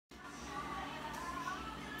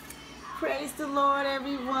Praise the Lord,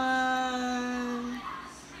 everyone.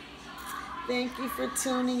 Thank you for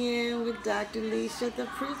tuning in with Dr. Leisha, the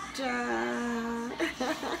preacher.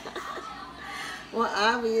 Well,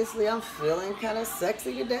 obviously, I'm feeling kind of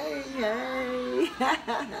sexy today. Hey.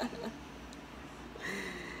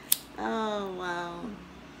 Oh, wow.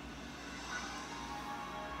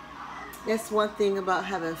 That's one thing about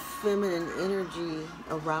having feminine energy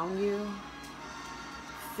around you.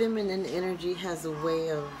 Feminine energy has a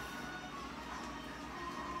way of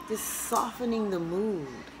just softening the mood,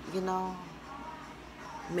 you know,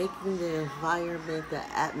 making the environment, the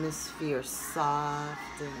atmosphere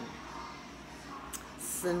soft and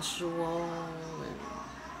sensual, and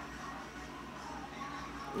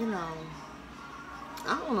you know,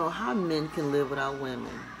 I don't know how men can live without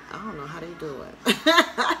women. I don't know how they do it.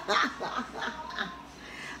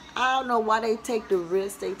 I don't know why they take the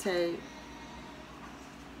risks they take,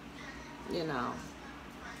 you know.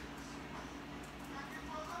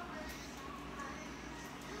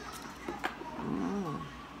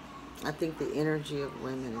 I think the energy of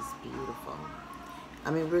women is beautiful. I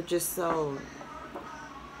mean, we just know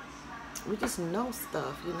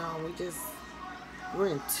stuff, you know. We're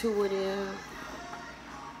intuitive,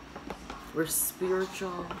 we're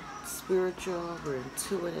spiritual, we're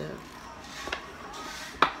intuitive.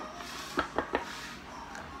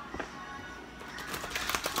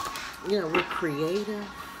 You know, we're creative,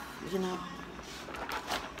 you know.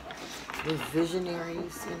 We're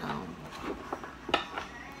visionaries, you know.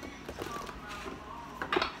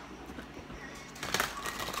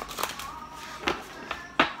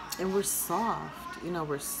 And we're soft, you know,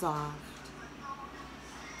 we're soft.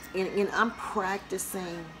 And I'm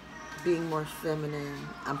practicing being more feminine.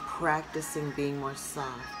 I'm practicing being more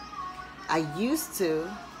soft. I used to,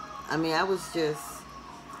 I mean, I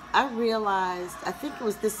realized, I think it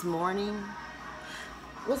was this morning.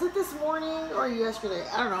 Was it this morning or yesterday?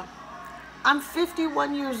 I don't know. I'm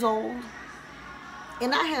 51 years old,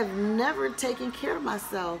 and I have never taken care of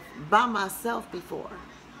myself by myself before.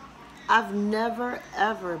 I've never,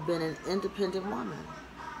 ever been an independent woman.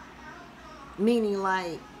 Meaning,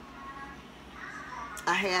 like,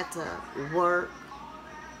 I had to work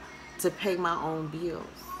to pay my own bills.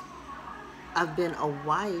 I've been a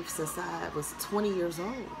wife since I was 20 years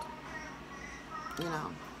old, you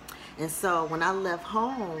know. And so when I left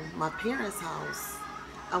home, my parents' house,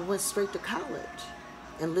 I went straight to college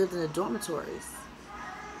and lived in the dormitories.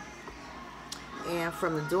 And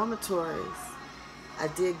from the dormitories, I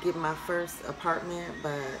did get my first apartment,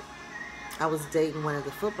 but I was dating one of the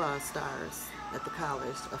football stars at the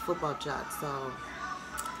college, a football jock, so,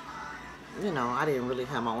 you know, I didn't really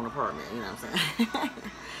have my own apartment, you know what I'm saying?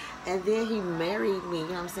 And then he married me, you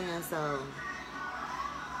know what I'm saying, so,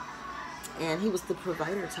 and he was the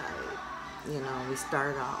provider type, you know, we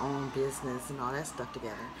started our own business and all that stuff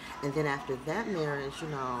together. And then after that marriage, you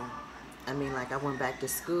know, I mean, like, I went back to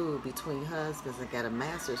school between husbands and got a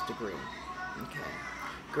master's degree. Okay,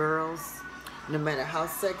 girls, no matter how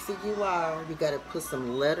sexy you are, you got to put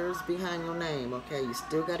some letters behind your name, okay? You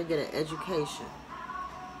still got to get an education.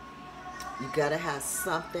 You got to have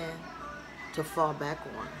something to fall back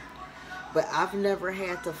on. But I've never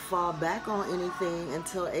had to fall back on anything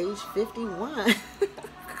until age 51.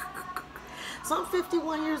 So I'm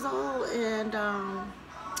 51 years old, and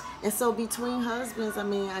so between husbands, I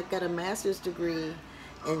mean, I got a master's degree.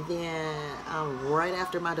 And then right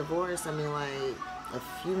after my divorce, I mean, like a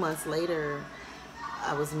few months later,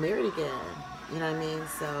 I was married again. You know what I mean?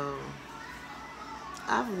 So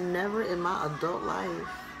I've never in my adult life,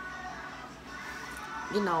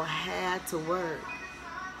 you know, had to work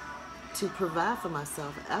to provide for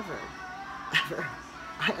myself ever. Ever.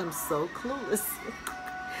 I am so clueless.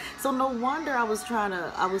 So no wonder I was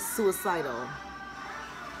suicidal.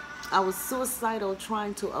 I was suicidal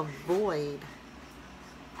trying to avoid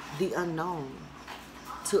the unknown,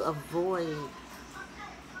 to avoid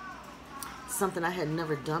something I had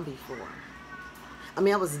never done before. I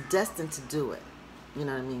mean, I was destined to do it, you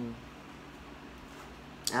know what I mean?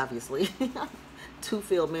 Obviously. Two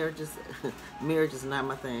failed marriages, marriage is not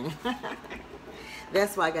my thing.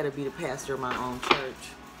 That's why I got to be the pastor of my own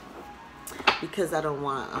church, because I don't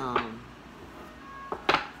want,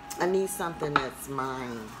 I need something that's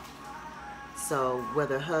mine. So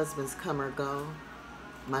whether husbands come or go,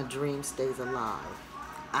 my dream stays alive.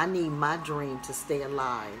 I need my dream to stay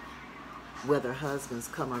alive, whether husbands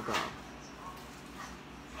come or go.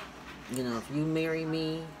 You know, if you marry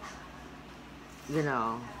me, you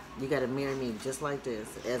know, you got to marry me just like this,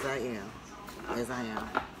 as I am. As I am.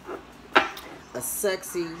 A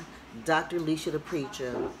sexy Dr. Leisha the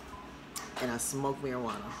preacher, and I smoke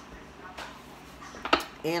marijuana.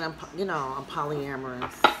 And I'm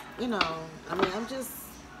polyamorous. I mean,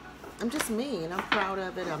 I'm just me, and I'm proud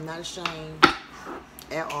of it. I'm not ashamed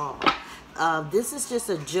at all. This is just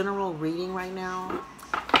a general reading right now,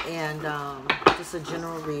 and just a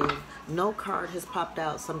general reading. No card has popped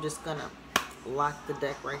out, so I'm just gonna lock the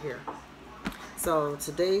deck right here. So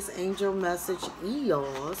today's angel message,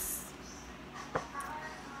 EOS.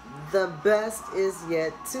 The best is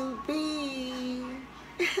yet to be.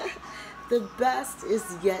 The best is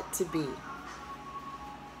yet to be.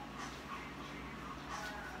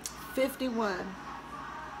 51.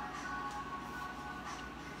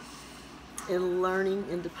 And learning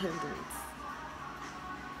independence.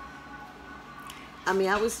 I mean,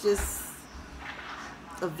 I was just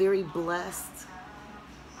a very blessed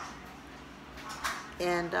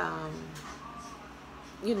and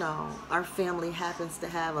our family happens to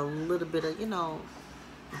have a little bit of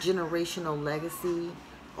generational legacy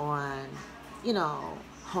on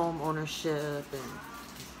home ownership and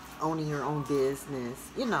owning your own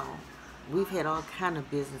business. We've had all kind of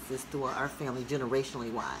businesses through our family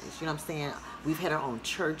generationally wise. You know what I'm saying? We've had our own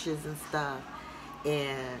churches and stuff,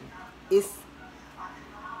 and it's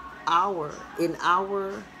in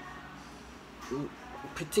our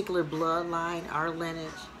particular bloodline, our lineage,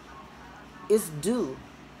 it's due.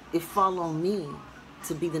 It fall on me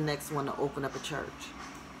to be the next one to open up a church.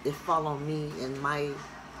 It fall on me and my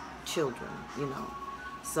children,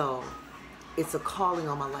 So it's a calling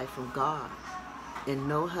on my life from God. And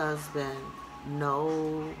no husband,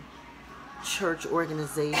 no church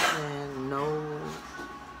organization, no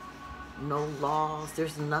laws,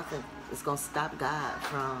 there's nothing that's going to stop God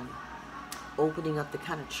from opening up the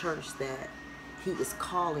kind of church that he is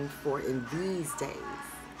calling for in these days.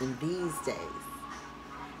 In these days.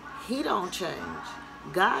 He don't change.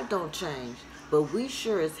 God don't change. But we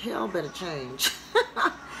sure as hell better change.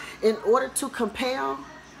 In order to compel,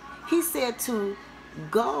 he said to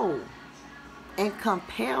go and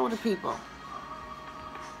compel the people.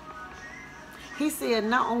 He said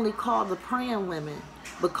not only call the praying women,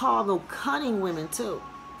 but call the cunning women too.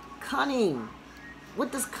 Cunning.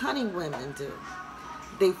 What does cunning women do?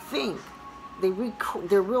 They think.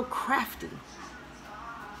 They're real crafty.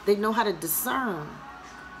 They know how to discern.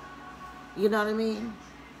 You know what I mean?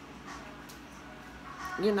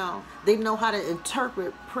 They know how to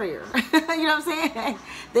interpret prayer. You know what I'm saying?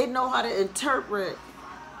 They know how to interpret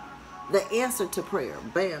the answer to prayer.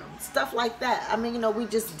 Bam. Stuff like that. I mean, we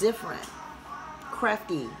just different.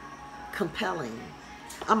 Crafty, compelling.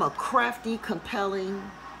 I'm a crafty,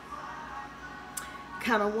 compelling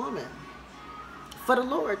kind of woman. For the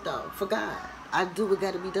Lord, though. For God. I do what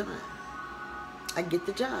got to be done. I get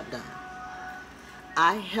the job done.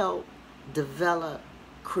 I help develop,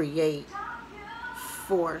 create,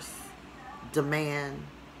 force, demand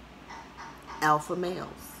alpha males.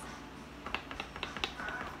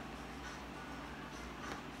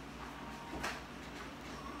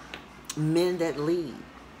 Men that lead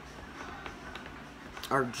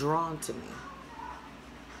are drawn to me.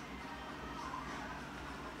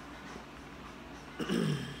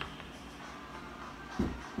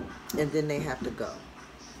 And then they have to go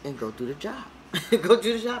and go do the job. Go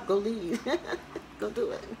do the job, go lead. Go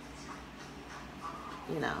do it.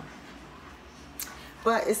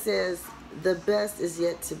 But it says, the best is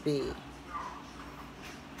yet to be.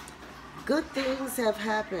 Good things have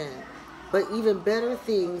happened, but even better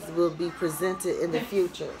things will be presented in the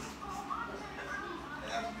future.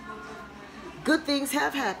 Good things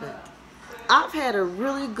have happened. I've had a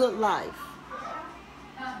really good life.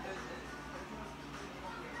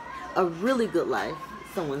 A really good life.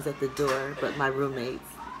 Someone's at the door, but my roommate's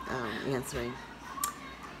answering.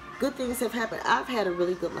 Good things have happened. I've had a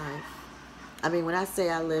really good life. I mean, when I say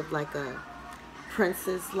I live like a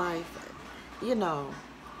princess life,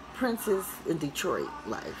 princess in Detroit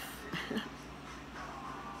life.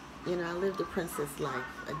 I lived a princess life.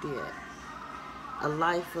 I did. A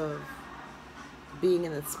life of being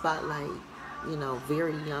in the spotlight,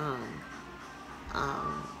 very young.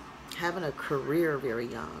 Having a career very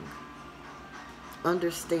young.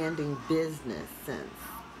 Understanding business sense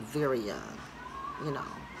very young.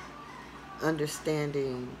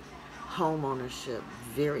 Understanding home ownership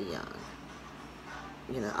very young.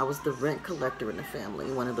 I was the rent collector in the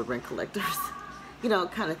family, one of the rent collectors,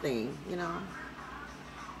 kind of thing,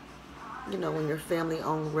 when your family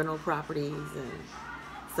owned rental properties and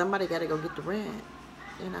somebody got to go get the rent.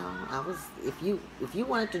 If you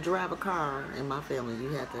wanted to drive a car in my family, you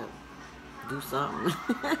had to do something.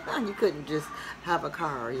 You couldn't just have a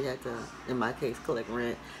car. You had to, in my case, collect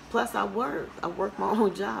rent. Plus, I worked my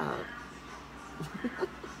own job.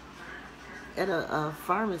 at a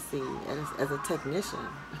pharmacy as a technician.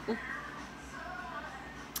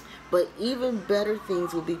 But even better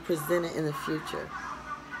things will be presented in the future.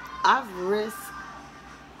 I've risked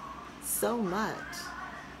so much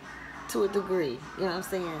to a degree, you know what I'm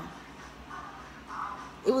saying?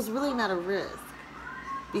 It was really not a risk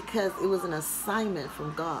because it was an assignment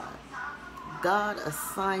from God. God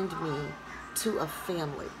assigned me to a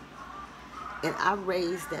family, and I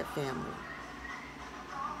raised that family.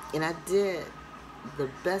 And I did the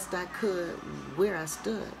best I could where I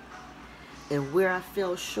stood. And where I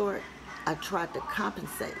fell short, I tried to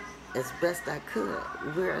compensate as best I could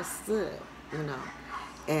where I stood, you know.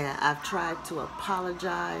 And I've tried to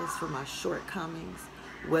apologize for my shortcomings,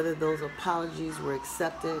 whether those apologies were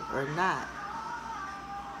accepted or not.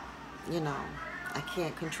 You know, I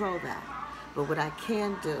can't control that. But what I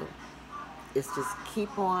can do is just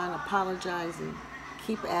keep on apologizing,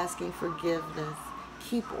 keep asking forgiveness,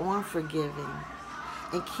 keep on forgiving,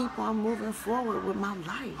 and keep on moving forward with my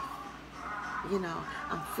life. You know,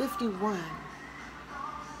 I'm 51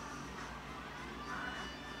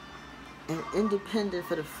 and independent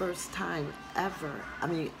for the first time ever. I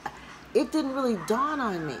mean, it didn't really dawn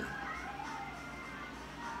on me,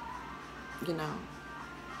 you know,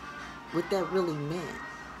 what that really meant.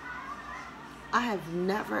 I have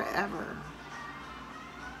never, ever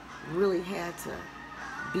really had to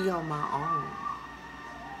be on my own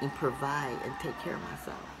and provide and take care of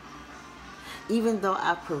myself. Even though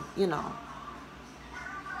I, you know,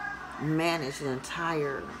 managed an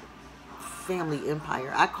entire family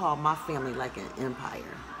empire. I call my family like an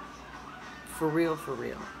empire. For real, for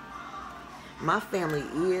real. My family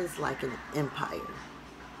is like an empire.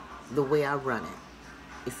 The way I run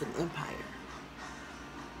it. It's an empire.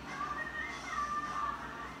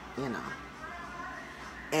 You know.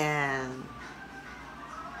 And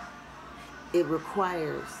it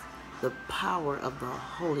requires the power of the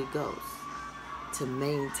Holy Ghost to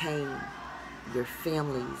maintain your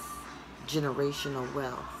family's generational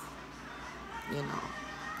wealth, you know,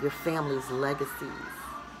 your family's legacies,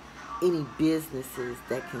 any businesses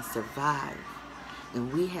that can survive.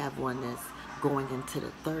 And we have one that's going into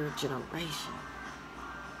the 3rd generation.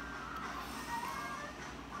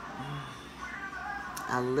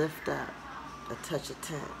 I lift up a touch a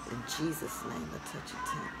tent in Jesus' name, a touch a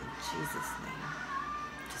tent in Jesus' name.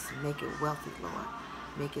 Just make it wealthy, Lord.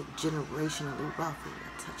 Make it generationally wealthy,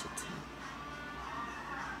 a touch a tent.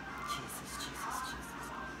 Jesus, Jesus,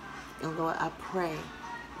 Jesus. And Lord, I pray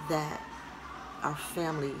that our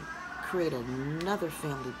family create another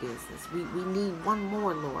family business. We need one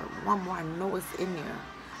more, Lord. One more. I know it's in there.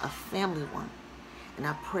 A family one. And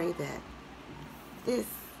I pray that this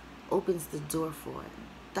opens the door for it.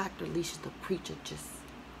 Dr. Leisha, the preacher, just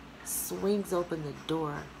swings open the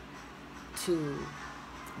door to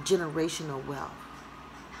generational wealth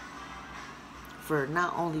for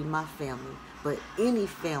not only my family, but any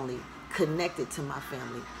family connected to my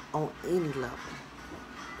family on any level.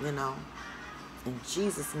 You know, in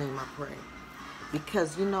Jesus' name I pray.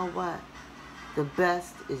 Because you know what? The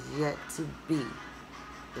best is yet to be.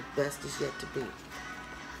 The best is yet to be.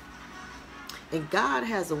 And God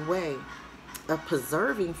has a way of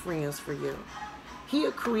preserving friends for you.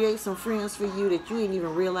 He'll create some friends for you that you didn't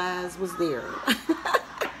even realize was there.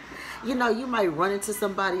 You know, you might run into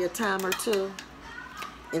somebody a time or two,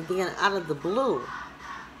 and then out of the blue,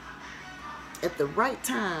 at the right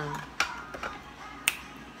time,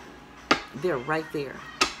 they're right there.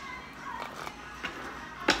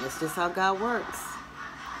 That's just how God works.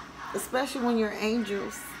 Especially when you're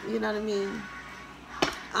angels, you know what I mean?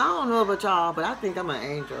 I don't know about y'all, but I think I'm an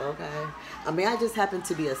angel, okay? I mean, I just happen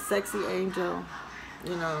to be a sexy angel,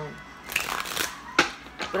 you know.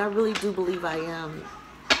 But I really do believe I am,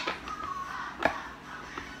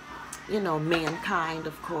 you know, mankind,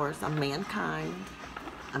 of course. I'm mankind.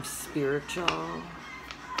 I'm spiritual.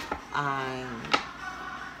 I'm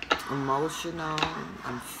emotional.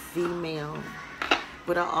 I'm female.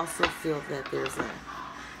 But I also feel that there's an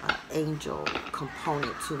angel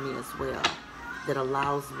component to me as well that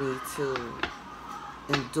allows me to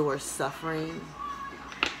endure suffering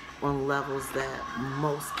on levels that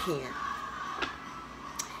most can't.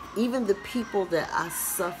 Even the people that I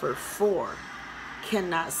suffer for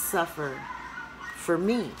cannot suffer for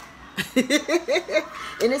me.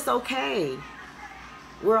 And it's okay.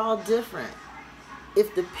 We're all different.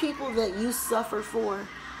 If the people that you suffer for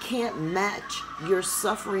can't match your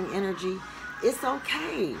suffering energy, it's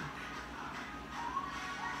okay.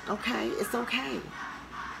 Okay? It's okay.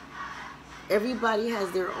 Everybody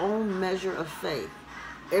has their own measure of faith.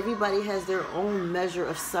 Everybody has their own measure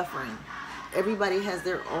of suffering. Everybody has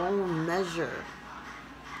their own measure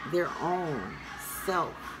their own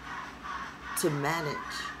self to manage.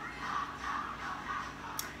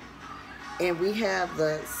 And we have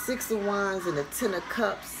the Six of Wands and the Ten of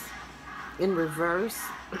Cups in reverse.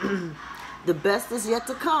 The best is yet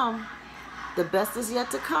to come. The best is yet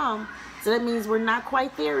to come. So that means we're not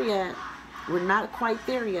quite there yet. We're not quite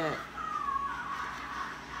there yet.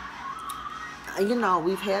 You know,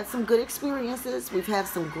 we've had some good experiences. We've had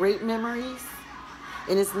some great memories.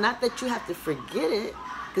 And it's not that you have to forget it.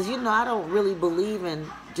 Because, you know, I don't really believe in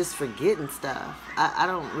just forgetting stuff. I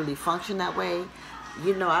don't really function that way.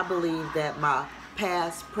 You know, I believe that my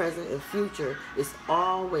past, present, and future is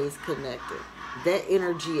always connected. That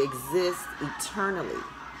energy exists eternally.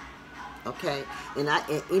 Okay? And at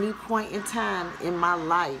any point in time in my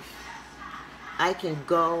life, I can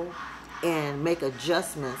go and make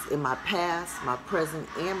adjustments in my past, my present,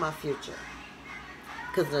 and my future.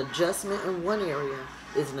 Because an adjustment in one area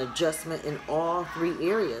is an adjustment in all three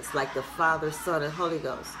areas, like the Father, Son, and Holy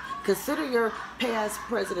Ghost. Consider your past,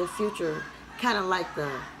 present, and future kind of like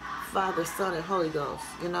the Father, Son, and Holy Ghost,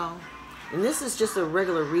 you know? And this is just a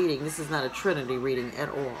regular reading. This is not a Trinity reading at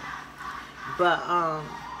all. But,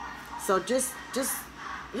 so just,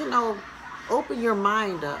 you know, open your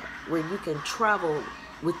mind up where you can travel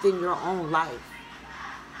within your own life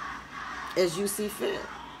as you see fit.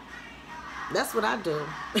 That's what I do.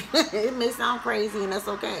 It may sound crazy, and that's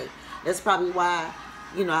okay. That's probably why,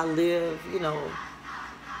 you know, I live, you know,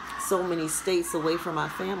 so many states away from my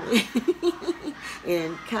family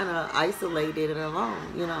and kind of isolated and alone,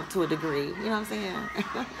 you know, to a degree. You know what I'm saying?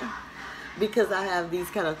 Because I have these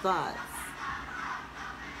kind of thoughts.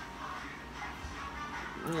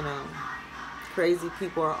 You know, crazy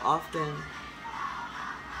people are often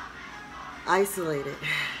isolated.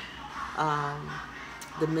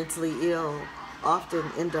 The mentally ill often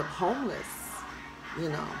end up homeless, you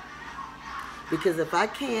know, because if I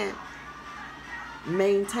can't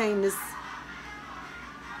maintain this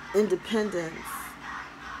independence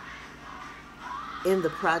in the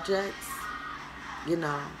projects, you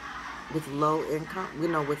know, with low income, you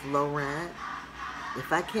know, with low rent,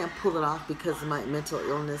 if I can't pull it off because my mental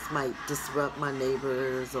illness might disrupt my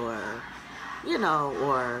neighbors or, you know,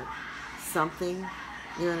 or something,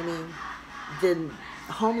 you know what I mean, then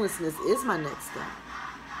homelessness is my next step.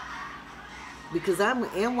 Because I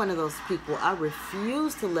am one of those people. I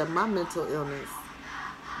refuse to let my mental illness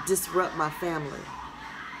disrupt my family.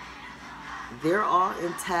 They're all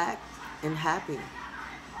intact and happy.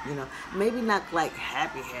 You know, maybe not like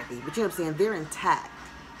happy, but you know what I'm saying? They're intact.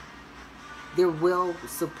 They're well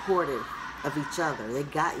supportive of each other. They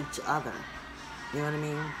got each other. You know what I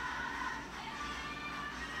mean?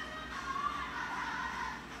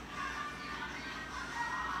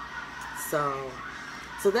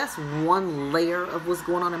 So that's one layer of what's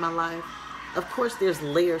going on in my life. Of course, there's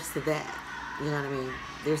layers to that. You know what I mean?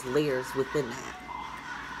 There's layers within that.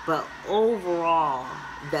 But overall,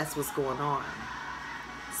 that's what's going on.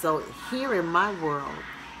 So here in my world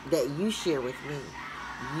that you share with me,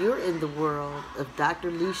 you're in the world of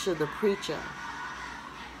Dr. Leisha the Preacher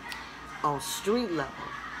on street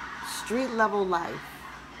level life,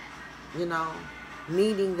 you know,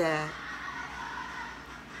 meaning that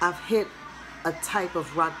I've hit a type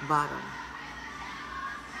of rock bottom,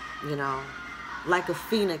 you know, like a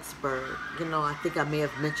phoenix bird. You know, I think I may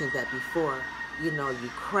have mentioned that before. You know, you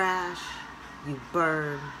crash, you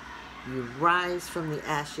burn, you rise from the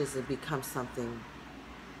ashes and become something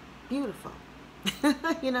beautiful. You know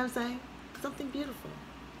what I'm saying? Something beautiful.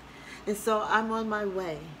 And so I'm on my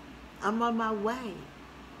way. I'm on my way.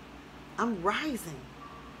 I'm rising.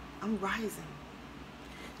 I'm rising.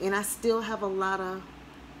 And I still have a lot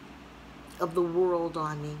of the world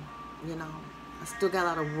on me, you know. I still got a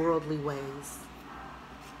lot of worldly ways.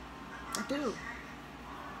 I do.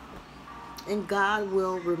 And God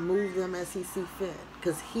will remove them as He sees fit,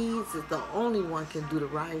 because He's the only one can do the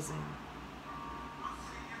rising.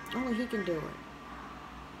 Only He can do it.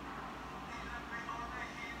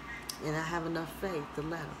 And I have enough faith to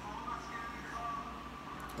let Him.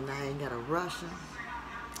 And I ain't got to rush Him.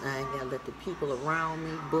 I ain't got to let the people around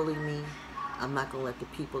me bully me. I'm not going to let the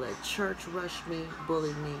people at church rush me,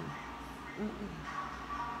 bully me.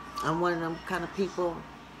 I'm one of them kind of people,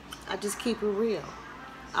 I just keep it real.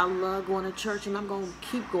 I love going to church, and I'm going to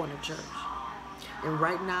keep going to church. And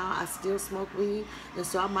right now, I still smoke weed, and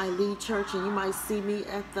so I might leave church, and you might see me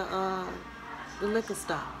at the liquor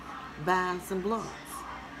store buying some blunts.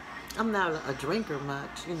 I'm not a drinker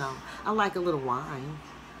much, you know. I like a little wine,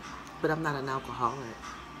 but I'm not an alcoholic.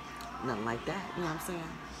 Nothing like that, you know what I'm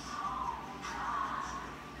saying?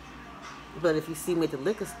 But if you see me at the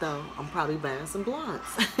liquor store, I'm probably buying some blunts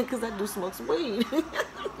because I do smoke some weed.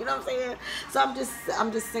 You know what I'm saying? So I'm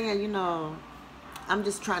just saying, I'm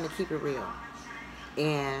just trying to keep it real.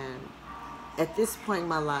 And at this point in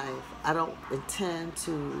my life, I don't intend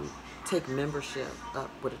to take membership up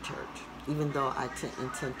with a church, even though I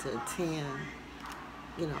intend to attend,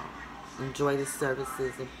 enjoy the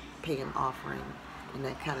services and pay an offering and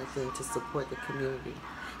that kind of thing to support the community.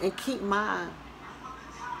 And keep my,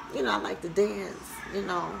 I like to dance,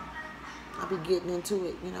 I'll be getting into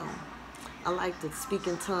it, I like to speak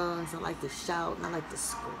in tongues, I like to shout, and I like to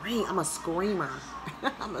scream. I'm a screamer.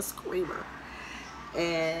 I'm a screamer.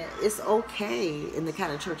 And it's okay in the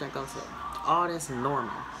kind of church I go to. All that's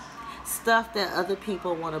normal. Stuff that other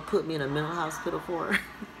people want to put me in a mental hospital for.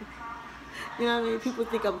 You know what I mean? People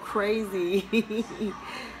think I'm crazy.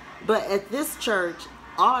 But at this church,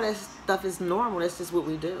 all that stuff is normal. That's just what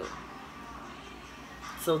we do.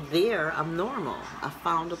 So there, I'm normal. I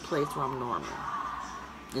found a place where I'm normal.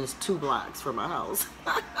 And it's 2 blocks from my house.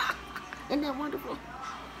 Isn't that wonderful?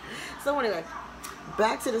 So anyway,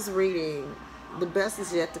 back to this reading. The best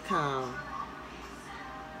is yet to come.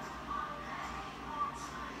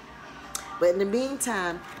 But in the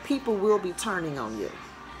meantime, people will be turning on you.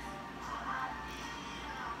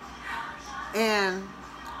 And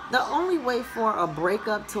the only way for a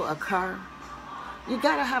breakup to occur, you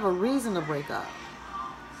gotta have a reason to break up.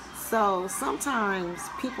 So sometimes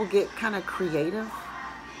people get kind of creative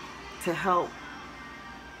to help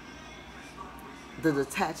the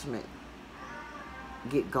detachment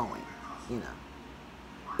get going,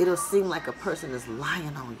 It'll seem like a person is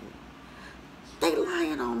lying on you. They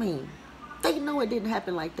lying on me. They know it didn't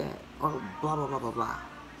happen like that. Or blah, blah, blah, blah, blah.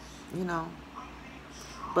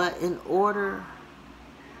 But in order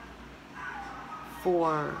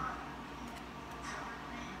for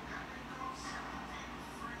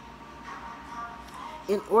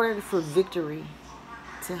victory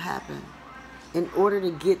to happen, in order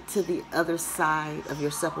to get to the other side of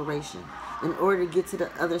your separation, in order to get to the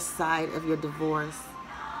other side of your divorce,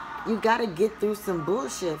 you got to get through some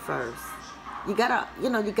bullshit first. You got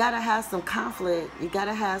to have some conflict. You got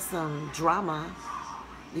to have some drama.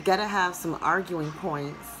 You got to have some arguing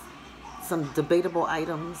points, some debatable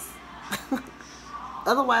items.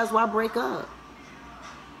 Otherwise, why break up?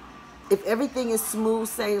 If everything is smooth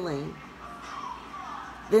sailing,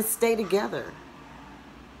 then stay together.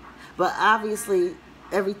 But obviously,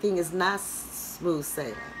 everything is not smooth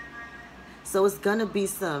sailing. So it's going to be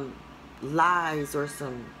some lies or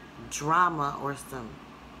some drama or some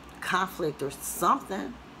conflict or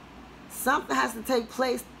something. Something has to take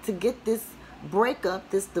place to get this breakup,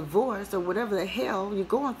 this divorce, or whatever the hell you're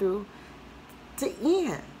going through to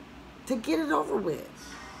end, to get it over with.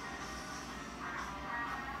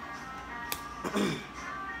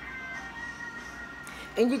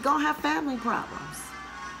 And you're going to have family problems.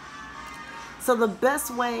 So the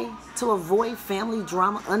best way to avoid family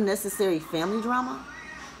drama, unnecessary family drama,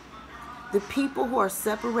 the people who are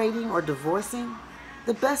separating or divorcing,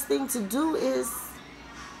 the best thing to do is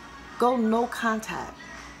go no contact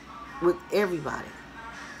with everybody,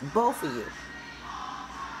 both of you.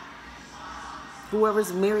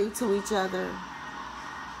 Whoever's married to each other,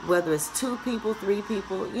 whether it's 2 people, 3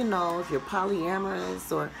 people, if you're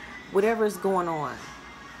polyamorous or whatever is going on.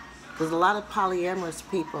 Because a lot of polyamorous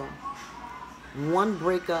people, one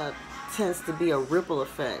breakup tends to be a ripple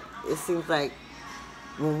effect. It seems like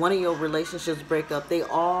when one of your relationships break up, they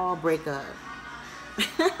all break up.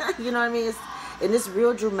 You know what I mean? And it's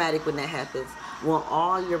real dramatic when that happens. When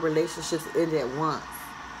all your relationships end at once.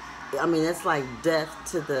 I mean, it's like death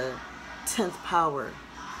to the 10th power,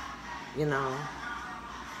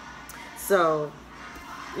 So,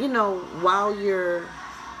 while you're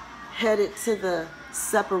headed to the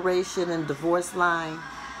separation and divorce line,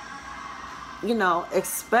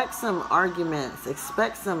 expect some arguments,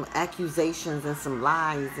 expect some accusations and some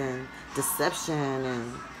lies and deception,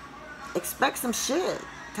 and expect some shit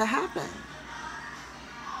to happen.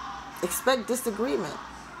 Expect disagreement.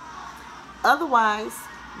 Otherwise,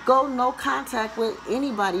 go no contact with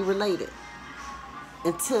anybody related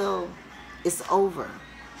until it's over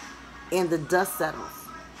and the dust settles.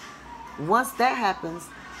 Once that happens,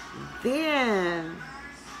 then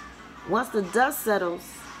once the dust settles,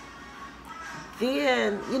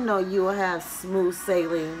 then, you will have smooth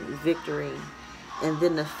sailing victory, and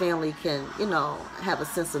then the family can, have a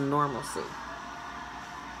sense of normalcy.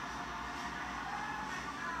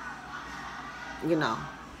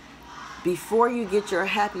 Before you get your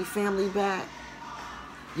happy family back,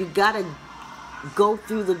 you got to go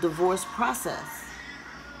through the divorce process.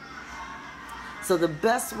 So the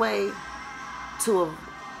best way to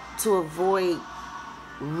to avoid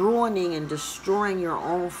ruining and destroying your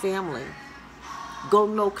own family, go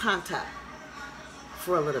no contact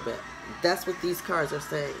for a little bit. That's what these cards are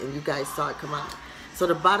saying, and you guys saw it come out. So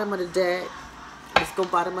the bottom of the deck, let's go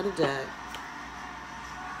bottom of the deck.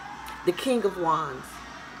 The King of Wands.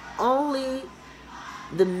 Only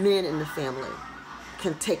the men in the family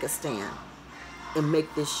can take a stand and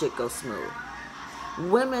make this shit go smooth.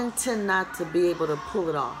 Women tend not to be able to pull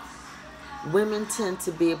it off. Women tend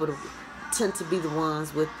to be the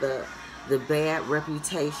ones with the bad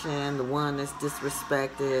reputation, the one that's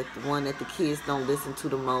disrespected, the one that the kids don't listen to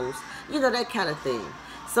the most, you know, that kind of thing.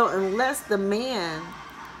 So unless the man,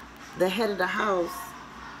 the head of the house,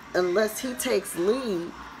 unless he takes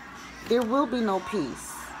lead, there will be no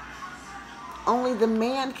peace. Only the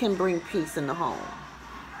man can bring peace in the home.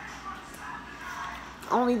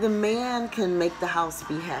 Only the man can make the house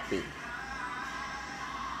be happy.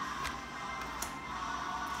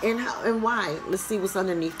 And how and why? Let's see what's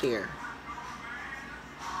underneath there.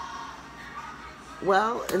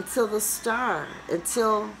 Well, until the star,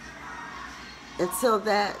 until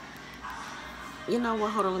that, you know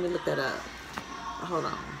what, hold on, let me look that up. Hold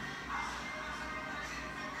on.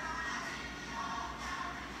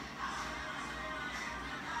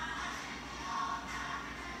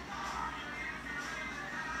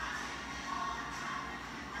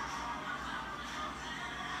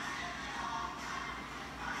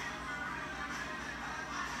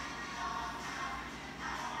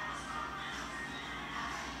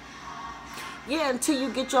 Yeah, until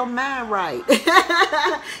you get your mind right.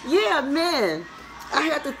 Yeah, men. I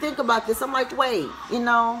had to think about this. I'm like, wait, you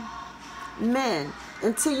know, men,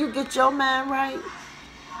 until you get your mind right,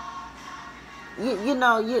 you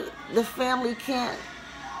know, the family can't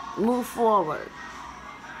move forward.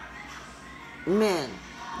 Men,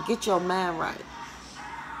 get your mind right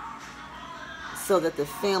so that the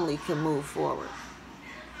family can move forward.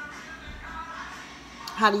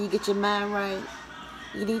 How do you get your mind right?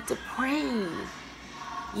 You need to pray.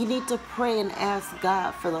 You need to pray and ask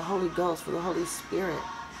God for the Holy Ghost, for the Holy Spirit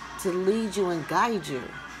to lead you and guide you. You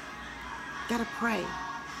gotta pray.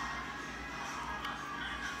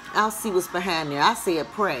 I'll see what's behind there. I say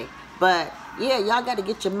it, pray. But yeah, y'all gotta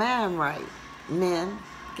get your mind right. Men,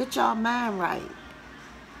 get y'all mind right.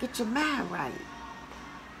 Get your mind right.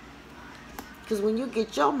 Because when you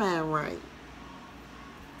get your mind right,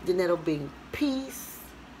 then that'll bring peace.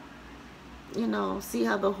 You know, see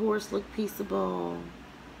how the horse look peaceable.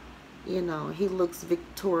 You know, he looks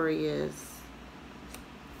victorious.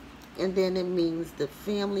 And then it means the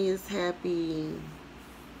family is happy.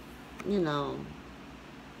 You know,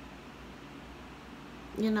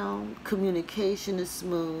 communication is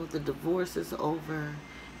smooth. The divorce is over.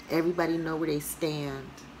 Everybody know where they stand.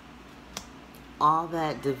 All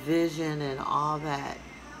that division and all that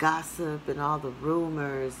gossip and all the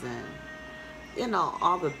rumors and, you know,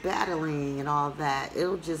 all the battling and all that,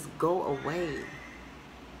 it'll just go away.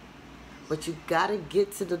 But you gotta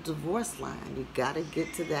get to the divorce line. You gotta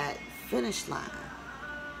get to that finish line.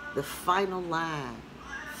 The final line.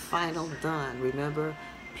 Final done. Remember,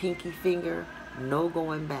 pinky finger, no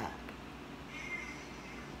going back.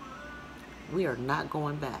 We are not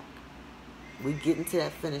going back. We getting to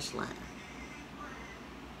that finish line.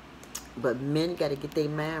 But men gotta get their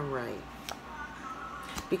mind right.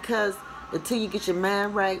 Because until you get your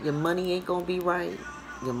mind right, your money ain't gonna be right.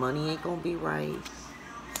 Your money ain't gonna be right.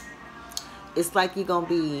 It's like you're gonna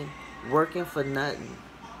be working for nothing.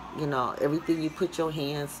 You know, everything you put your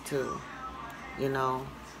hands to, you know,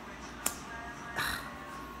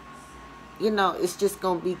 it's just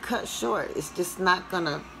gonna be cut short. It's just not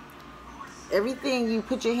gonna, everything you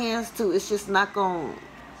put your hands to, it's just not gonna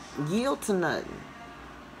yield to nothing.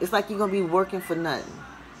 It's like you're gonna be working for nothing.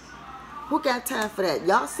 Who got time for that?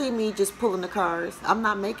 Y'all see me just pulling the cards. I'm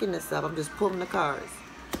not making this up. I'm just pulling the cards.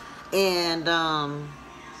 And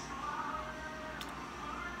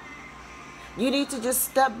you need to just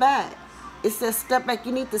step back. It says step back.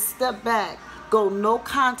 You need to step back. Go no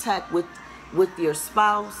contact with your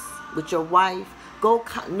spouse, with your wife. Go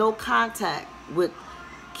no contact with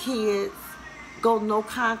kids. Go no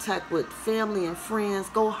contact with family and friends.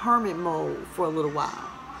 Go hermit mode for a little while.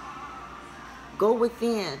 Go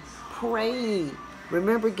within. Pray.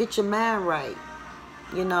 Remember, get your mind right.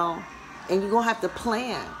 You know, and you're going to have to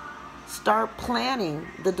plan. Start planning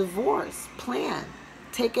the divorce. Plan.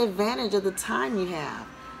 Take advantage of the time you have.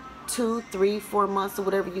 2, 3, 4 months or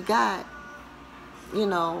whatever you got. You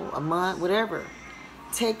know, a month, whatever.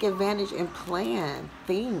 Take advantage and plan.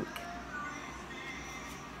 Think.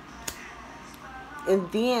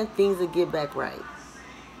 And then things will get back right.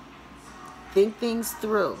 Think things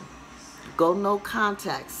through. Go no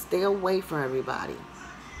contact. Stay away from everybody.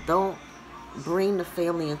 Don't bring the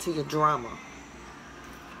family into your drama.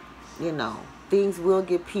 You know, things will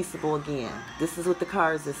get peaceable again. This is what the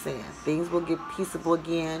cards are saying. Things will get peaceable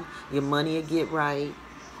again. Your money will get right.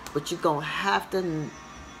 But you're going to have to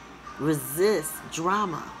resist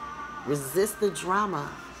drama. Resist the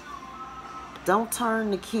drama. Don't turn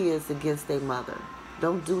the kids against their mother.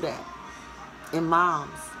 Don't do that. And moms,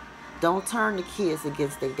 don't turn the kids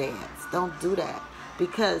against their dads. Don't do that.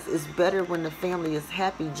 Because it's better when the family is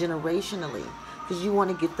happy generationally. Because you want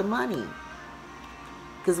to get the money.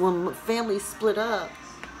 Because when families split up,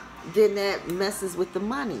 then that messes with the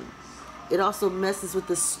money. It also messes with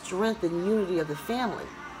the strength and unity of the family.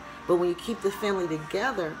 But when you keep the family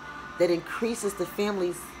together, that increases the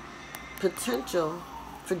family's potential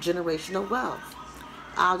for generational wealth.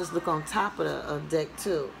 I'll just look on top of the deck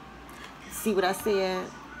too. See what I said?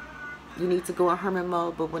 You need to go in hermit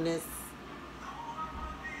mode, but when it's...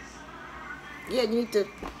 Yeah, you need to...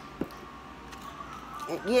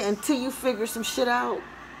 Yeah, until you figure some shit out,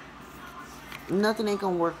 nothing ain't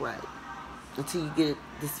gonna work right. Until you get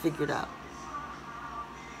this figured out.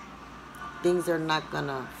 Things are not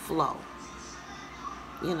gonna flow.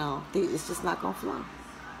 You know, it's just not gonna flow.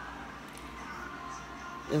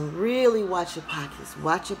 And really watch your pockets.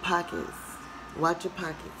 Watch your pockets. Watch your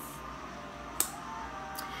pockets.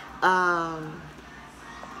 How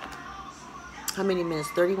many minutes?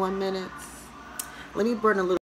 31 minutes? Let me burn a little.